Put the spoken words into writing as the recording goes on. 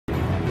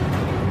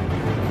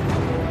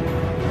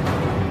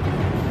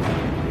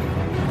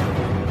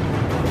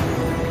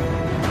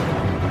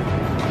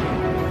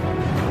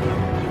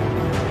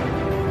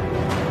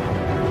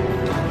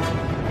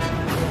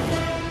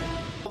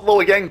Hello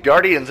again,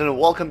 Guardians, and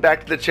welcome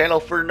back to the channel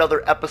for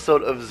another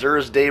episode of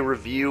XUR's Day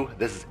Review.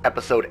 This is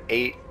episode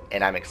 8,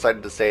 and I'm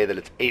excited to say that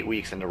it's 8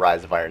 weeks into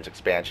Rise of Iron's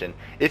expansion.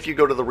 If you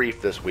go to the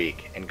reef this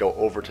week and go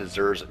over to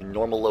XUR's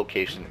normal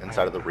location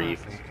inside of the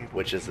reef,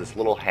 which is this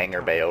little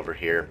hangar bay over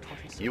here,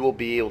 you will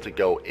be able to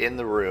go in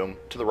the room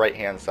to the right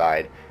hand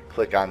side,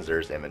 click on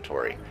XUR's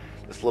inventory.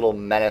 This little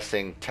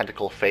menacing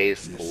tentacle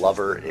face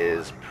lover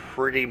is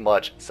pretty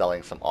much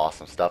selling some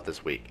awesome stuff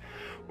this week.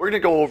 We're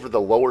going to go over the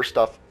lower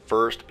stuff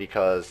first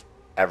because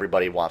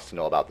everybody wants to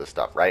know about this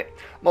stuff, right?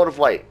 Mode of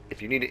Light.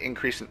 If you need to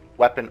increase a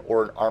weapon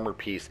or an armor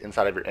piece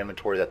inside of your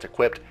inventory that's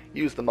equipped,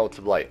 use the Modes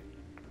of Light.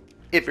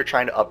 If you're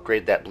trying to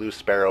upgrade that blue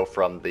sparrow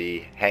from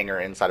the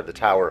hangar inside of the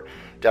tower,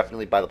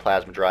 definitely buy the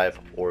plasma drive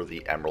or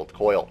the emerald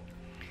coil.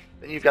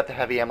 Then you've got the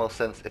heavy ammo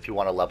synths if you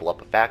want to level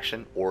up a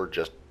faction or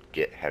just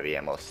get heavy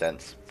ammo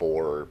synths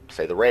for,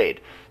 say, the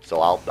raid.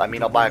 So I'll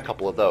buy a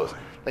couple of those.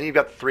 Then you've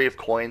got the 3 of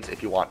coins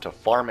if you want to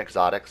farm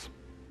exotics.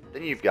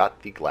 Then you've got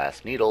the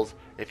glass needles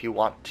if you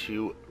want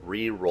to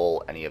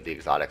re-roll any of the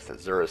exotics that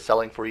XUR is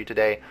selling for you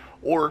today,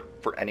 or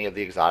for any of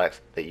the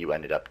exotics that you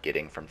ended up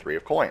getting from 3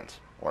 of coins,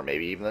 or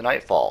maybe even the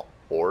Nightfall,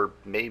 or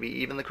maybe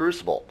even the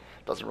Crucible.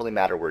 Doesn't really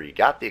matter where you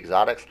got the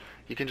exotics,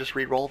 you can just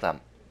re-roll them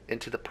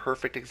into the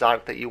perfect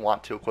exotic that you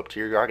want to equip to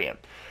your Guardian.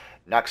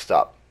 Next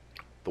up,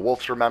 the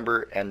Wolf's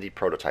Remember and the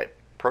Prototype.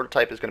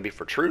 Prototype is going to be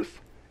for Truth,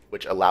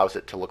 which allows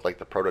it to look like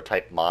the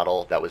prototype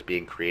model that was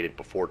being created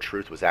before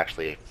Truth was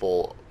actually a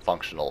full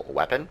functional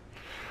weapon.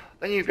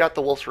 Then you've got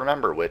the Wolf's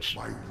Remember, which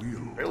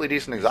fairly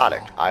decent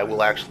exotic. I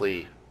will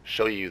actually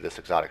show you this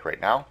exotic right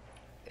now,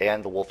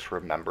 and the Wolf's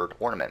Remembered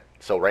ornament.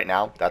 So right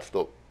now, that's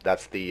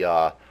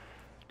the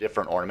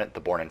different ornament, the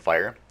Born in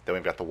Fire. Then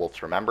we've got the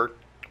Wolf's Remembered,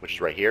 which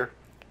is right here.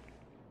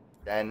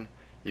 Then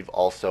you've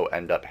also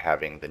end up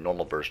having the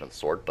normal version of the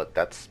sword, but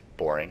that's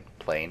boring,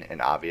 plain,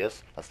 and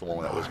obvious. That's the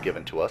one that was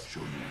given to us.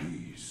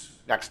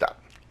 Next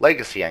up,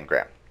 Legacy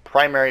Engram,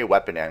 Primary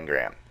Weapon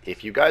Engram.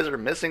 If you guys are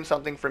missing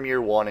something from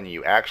year 1 and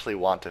you actually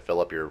want to fill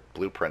up your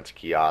blueprints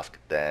kiosk,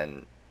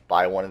 then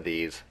buy one of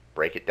these,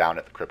 break it down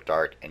at the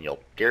Cryptarch, and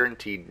you'll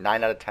guaranteed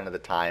 9 out of 10 of the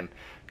time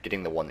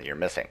getting the one that you're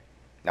missing.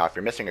 Now, if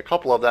you're missing a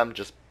couple of them,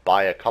 just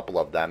buy a couple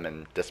of them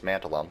and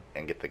dismantle them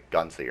and get the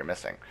guns that you're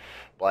missing.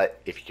 But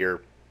if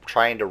you're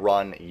trying to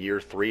run year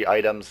 3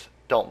 items,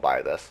 don't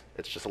buy this.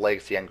 It's just a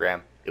Legacy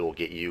Engram. It will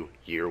get you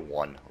year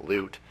 1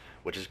 loot,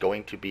 which is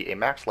going to be a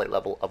max light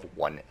level of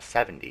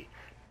 170.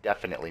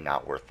 Definitely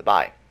not worth the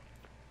buy.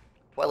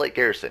 Twilight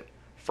Garrison,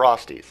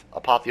 Frosties,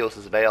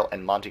 Apotheosis Veil,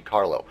 and Monte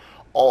Carlo.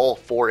 All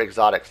 4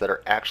 exotics that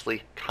are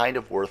actually kind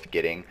of worth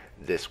getting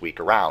this week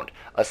around,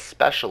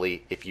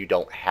 especially if you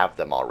don't have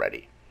them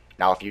already.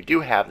 Now, if you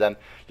do have them,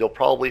 you'll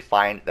probably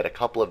find that a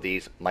couple of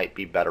these might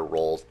be better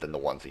rolls than the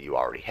ones that you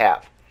already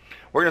have.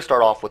 We're going to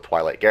start off with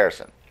Twilight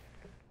Garrison.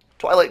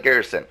 Twilight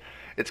Garrison,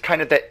 it's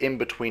kind of that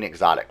in-between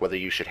exotic, whether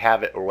you should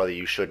have it or whether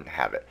you shouldn't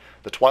have it.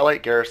 The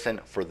Twilight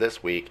Garrison for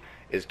this week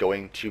is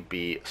going to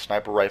be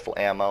sniper rifle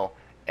ammo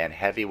and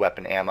heavy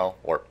weapon ammo,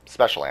 or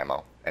special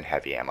ammo and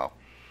heavy ammo.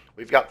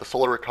 We've got the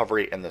solar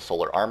recovery and the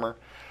solar armor.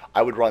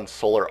 I would run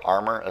solar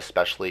armor,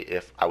 especially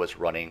if I was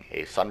running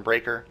a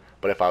Sunbreaker,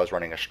 but if I was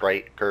running a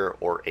striker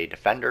or a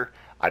defender,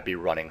 I'd be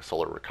running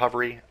solar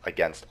recovery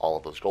against all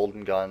of those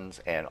golden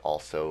guns and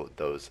also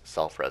those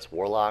self-res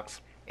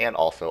warlocks and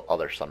also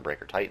other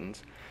Sunbreaker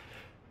titans.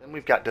 Then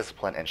we've got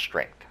discipline and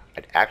strength.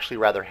 I'd actually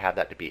rather have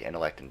that to be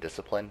intellect and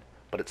discipline,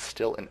 but it's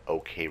still an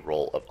okay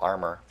roll of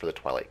armor for the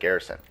Twilight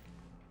Garrison.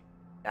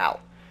 Now,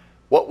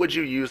 what would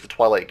you use the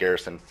Twilight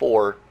Garrison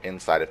for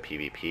inside of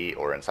PvP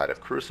or inside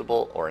of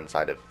Crucible or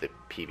inside of the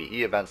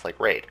PvE events like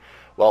Raid?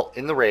 Well,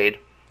 in the Raid,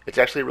 it's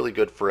actually really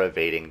good for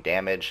evading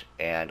damage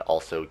and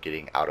also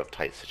getting out of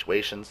tight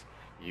situations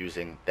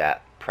using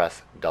that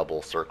press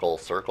double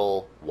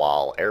circle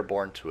while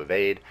airborne to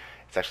evade.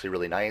 It's actually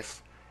really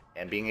nice,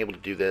 and being able to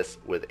do this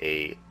with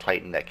a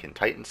Titan that can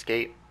Titan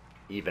skate,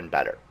 even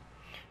better.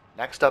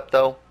 Next up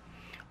though,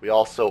 we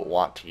also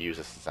want to use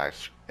this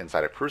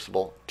inside of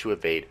Crucible to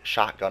evade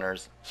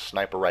shotgunners,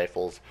 sniper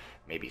rifles,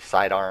 maybe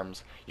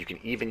sidearms. You can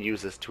even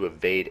use this to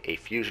evade a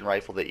fusion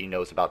rifle that you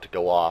know is about to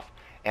go off,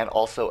 and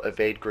also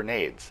evade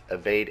grenades,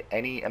 evade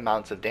any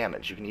amounts of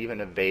damage. You can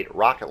even evade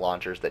rocket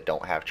launchers that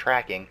don't have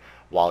tracking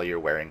while you're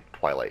wearing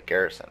Twilight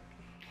Garrison.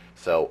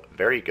 So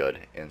very good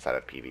inside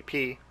of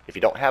PvP. If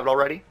you don't have it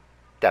already,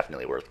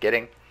 definitely worth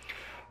getting.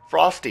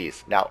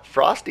 Frosties. Now,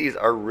 Frosties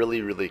are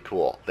really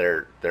cool.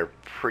 They're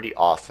pretty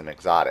awesome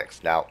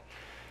exotics. Now,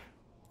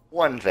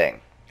 one thing,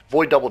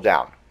 Void Double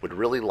Down. Would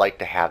really like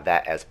to have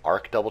that as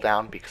Arc Double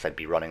Down because I'd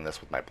be running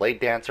this with my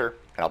Blade Dancer,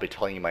 and I'll be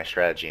telling you my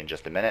strategy in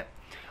just a minute.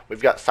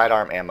 We've got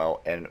sidearm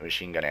ammo and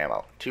machine gun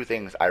ammo. 2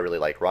 things I really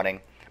like running,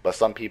 but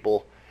some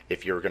people,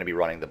 if you're going to be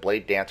running the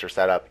Blade Dancer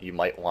setup, you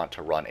might want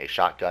to run a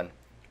shotgun,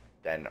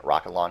 then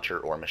rocket launcher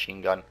or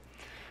machine gun.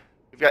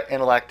 We've got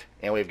intellect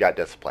and we've got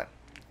discipline.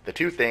 The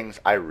 2 things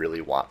I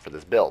really want for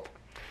this build.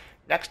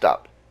 Next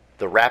up,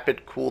 the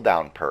rapid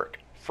cooldown perk.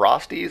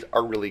 Frosties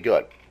are really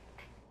good.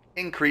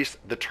 Increase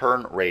the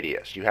turn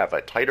radius. You have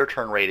a tighter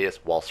turn radius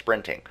while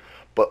sprinting,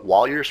 but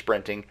while you're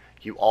sprinting,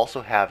 you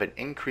also have an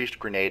increased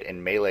grenade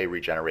and melee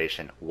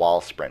regeneration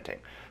while sprinting.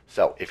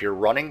 So if you're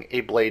running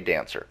a Blade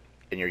Dancer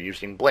and you're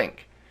using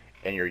Blink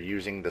and you're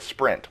using the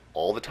sprint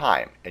all the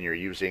time and you're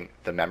using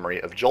the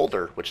Memory of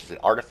Jolder, which is an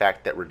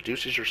artifact that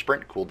reduces your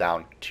sprint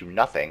cooldown to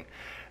nothing,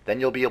 then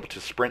you'll be able to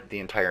sprint the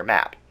entire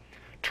map.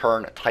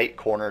 Turn tight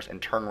corners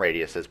and turn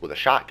radiuses with a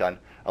shotgun,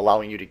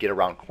 allowing you to get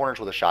around corners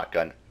with a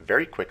shotgun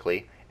very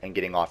quickly and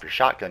getting off your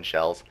shotgun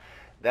shells.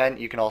 Then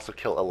you can also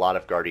kill a lot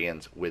of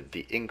Guardians with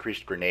the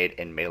increased grenade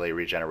and melee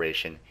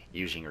regeneration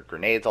using your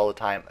grenades all the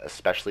time,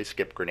 especially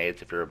skip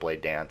grenades if you're a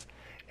Blade Dance,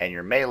 and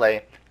your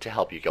melee to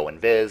help you go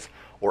invis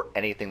or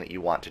anything that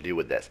you want to do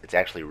with this. It's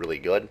actually really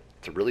good.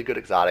 It's a really good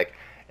exotic,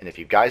 and if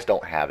you guys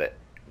don't have it,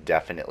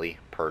 definitely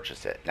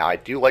purchase it. Now I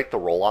do like the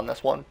roll on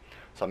this one,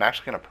 so I'm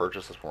actually going to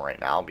purchase this one right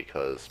now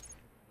because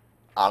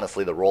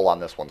honestly the roll on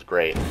this one's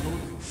great.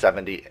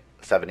 70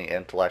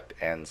 intellect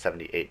and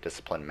 78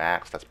 discipline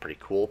max. That's pretty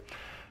cool.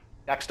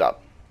 Next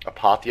up,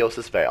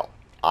 Apotheosis Veil.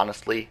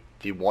 Honestly,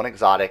 the one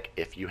exotic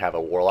if you have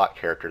a Warlock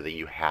character that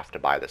you have to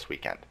buy this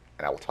weekend,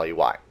 and I will tell you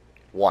why.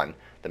 One,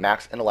 the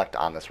max intellect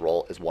on this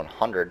roll is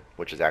 100,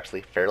 which is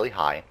actually fairly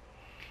high,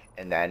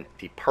 and then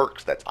the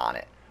perks that's on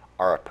it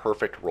are a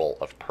perfect roll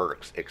of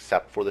perks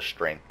except for the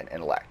strength and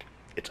intellect.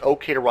 It's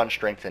okay to run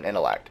strength and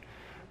intellect,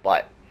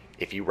 but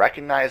if you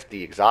recognize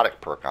the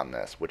exotic perk on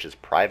this, which is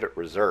Private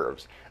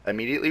Reserves,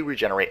 immediately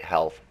regenerate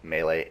health,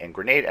 melee, and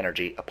grenade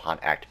energy upon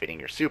activating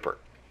your super.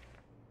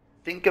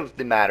 Think of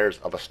the matters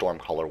of a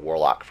Stormcaller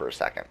Warlock for a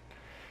second.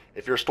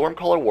 If you're a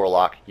Stormcaller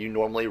Warlock, you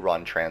normally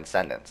run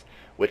Transcendence,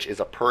 which is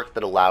a perk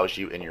that allows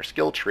you in your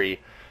skill tree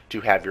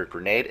to have your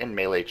grenade and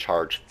melee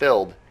charge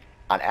filled.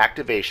 On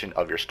activation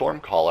of your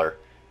Stormcaller,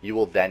 you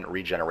will then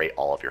regenerate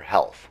all of your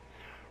health.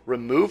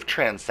 Remove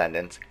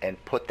Transcendence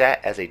and put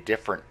that as a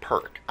different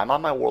perk. I'm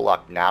on my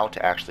Warlock now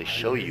to actually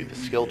show you the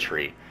skill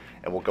tree,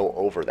 and we'll go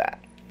over that.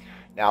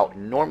 Now,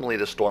 normally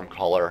the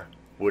Stormcaller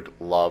would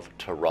love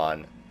to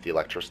run the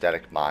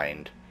Electrostatic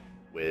Mind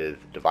with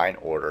Divine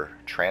Order,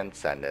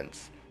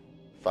 Transcendence,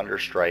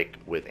 Thunderstrike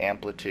with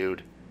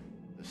Amplitude,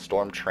 the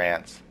Storm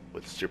Trance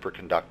with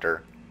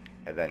Superconductor,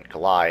 and then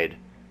Collide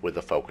with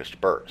the Focused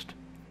Burst.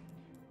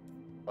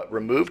 But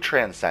remove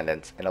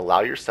Transcendence and allow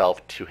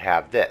yourself to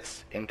have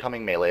this.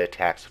 Incoming melee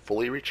attacks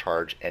fully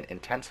recharge and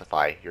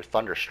intensify your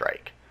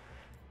Thunderstrike.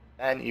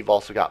 Then you've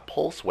also got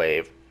Pulse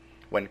Wave.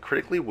 When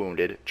critically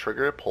wounded,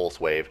 trigger a Pulse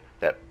Wave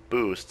that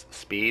boosts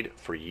speed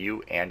for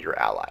you and your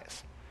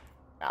allies.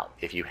 Now,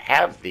 if you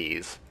have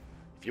these,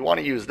 if you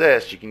want to use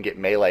this, you can get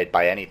meleeed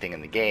by anything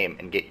in the game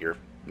and get your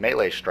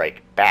melee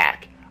strike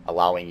back,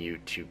 allowing you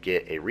to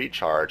get a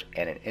recharge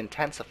and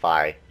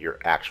intensify your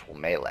actual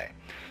melee.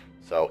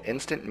 So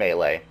instant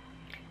melee,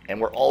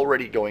 and we're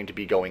already going to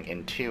be going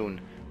in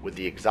tune with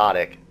the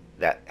exotic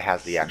that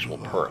has the actual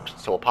perks.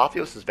 So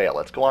Apotheosis Veil,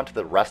 let's go on to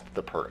the rest of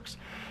the perks.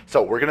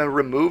 So we're going to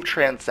remove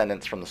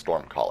Transcendence from the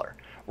Stormcaller.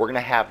 We're going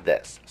to have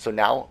this. So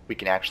now we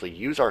can actually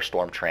use our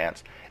Storm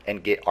Trance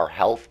and get our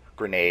health,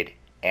 grenade,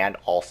 and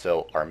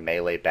also our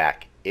melee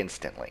back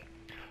instantly.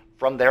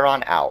 From there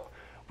on out,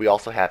 we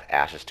also have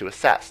Ashes to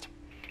Assess.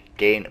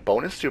 Gain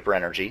bonus super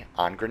energy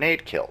on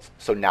grenade kills.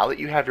 So now that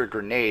you have your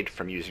grenade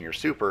from using your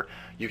super,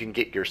 you can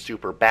get your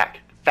super back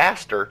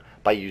faster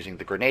by using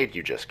the grenade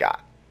you just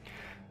got.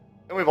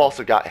 And we've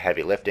also got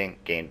Heavy Lifting.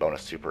 Gain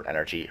bonus super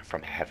energy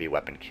from heavy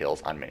weapon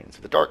kills on Minions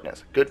of the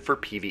Darkness. Good for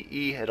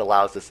PvE. It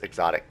allows this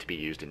exotic to be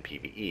used in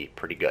PvE.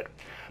 Pretty good.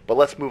 But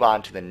let's move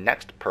on to the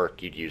next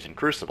perk you'd use in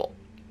Crucible.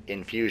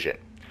 Infusion.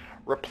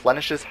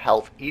 Replenishes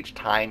health each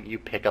time you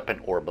pick up an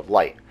Orb of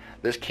Light.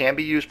 This can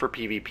be used for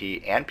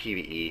PvP and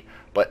PvE,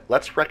 but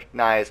let's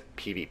recognize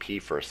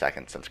PvP for a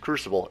second, since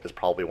Crucible is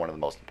probably one of the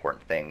most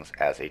important things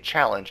as a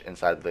challenge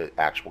inside the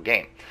actual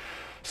game.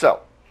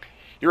 So,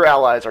 your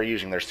allies are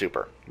using their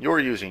super. You're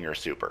using your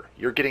super.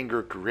 You're getting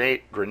your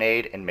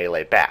grenade and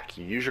melee back.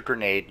 You use your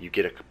grenade, you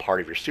get a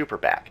part of your super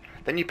back.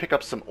 Then you pick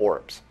up some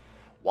orbs.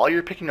 While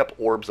you're picking up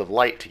orbs of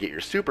light to get your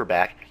super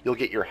back, you'll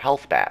get your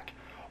health back.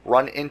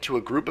 Run into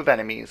a group of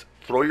enemies,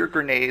 throw your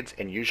grenades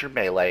and use your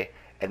melee,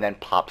 and then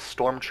pop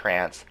Storm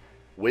Trance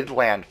with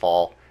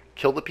Landfall,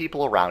 kill the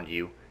people around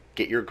you,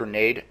 get your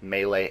grenade,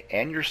 melee,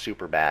 and your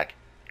super back,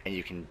 and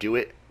you can do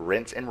it,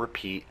 rinse and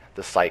repeat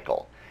the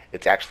cycle.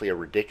 It's actually a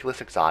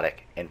ridiculous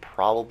exotic, and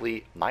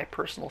probably my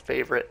personal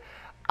favorite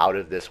out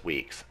of this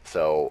week's.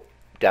 So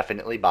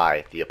definitely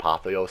buy the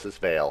Apotheosis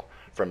Veil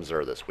from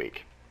XUR this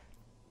week.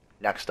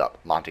 Next up,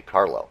 Monte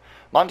Carlo.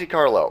 Monte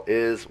Carlo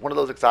is one of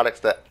those exotics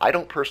that I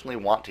don't personally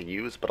want to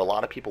use, but a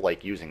lot of people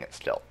like using it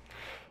still.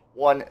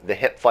 One, the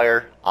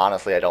hipfire,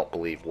 honestly I don't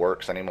believe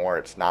works anymore.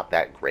 It's not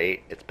that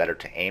great. It's better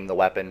to aim the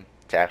weapon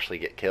to actually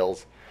get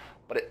kills,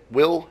 but it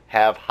will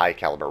have high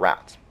caliber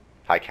rounds.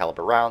 High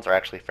caliber rounds are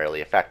actually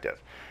fairly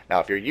effective. Now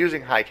if you're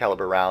using high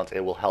caliber rounds, it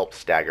will help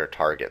stagger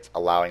targets,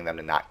 allowing them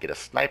to not get a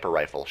sniper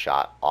rifle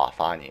shot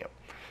off on you.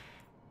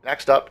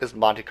 Next up is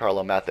Monte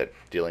Carlo method.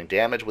 Dealing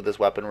damage with this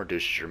weapon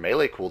reduces your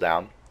melee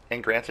cooldown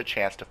and grants a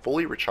chance to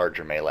fully recharge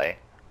your melee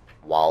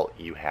while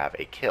you have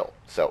a kill.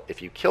 So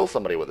if you kill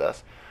somebody with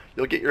this,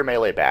 you'll get your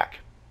melee back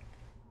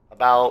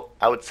about,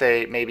 I would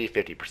say, maybe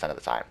 50% of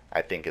the time,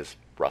 I think is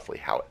roughly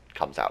how it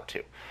comes out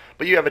to.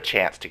 But you have a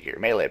chance to get your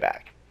melee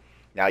back.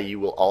 Now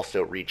you will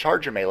also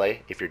recharge your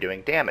melee if you're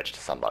doing damage to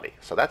somebody,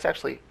 so that's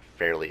actually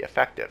fairly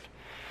effective.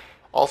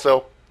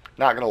 Also,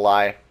 not gonna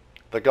lie,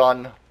 the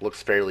gun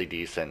looks fairly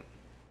decent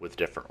with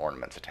different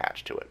ornaments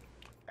attached to it.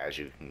 As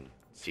you can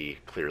see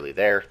clearly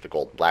there, the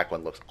gold and black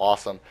one looks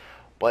awesome,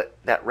 but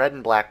that red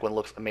and black one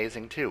looks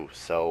amazing too,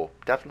 so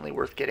definitely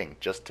worth getting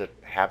just to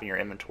have in your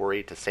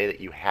inventory to say that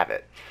you have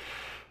it.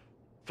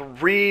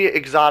 3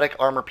 exotic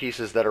armor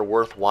pieces that are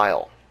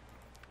worthwhile.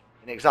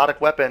 An exotic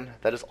weapon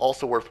that is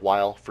also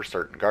worthwhile for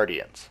certain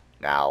guardians.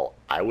 Now,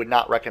 I would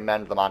not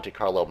recommend the Monte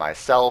Carlo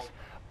myself,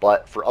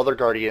 but for other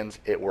guardians,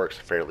 it works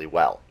fairly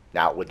well.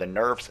 Now, with the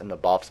nerfs and the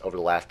buffs over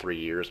the last 3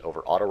 years over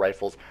auto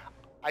rifles,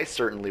 I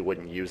certainly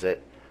wouldn't use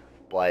it,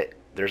 but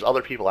there's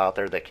other people out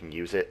there that can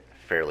use it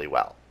fairly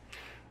well.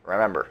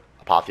 Remember,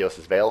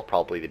 Apotheosis Veil,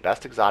 probably the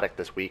best exotic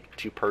this week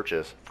to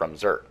purchase from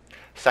XUR.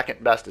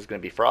 Second best is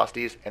going to be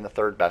Frosties, and the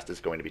third best is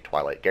going to be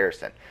Twilight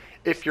Garrison.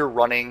 If you're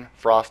running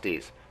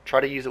Frosties,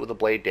 try to use it with a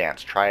Blade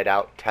Dance. Try it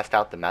out, test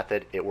out the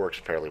method, it works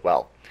fairly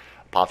well.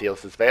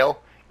 Apotheosis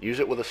Veil, use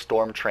it with a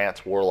Storm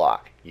Trance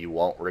Warlock. You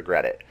won't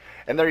regret it.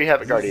 And there you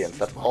have it, Guardians.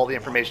 That's all the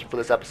information for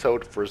this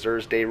episode for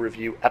XUR's Day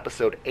Review,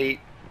 Episode 8.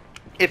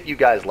 If you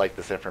guys like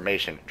this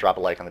information, drop a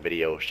like on the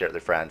video, share it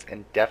with your friends,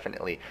 and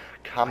definitely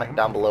comment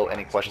down below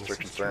any questions or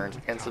concerns,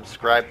 and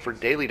subscribe for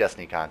daily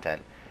Destiny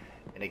content.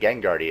 And again,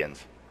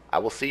 Guardians, I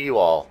will see you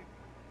all,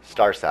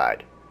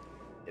 Starside,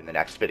 in the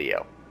next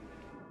video.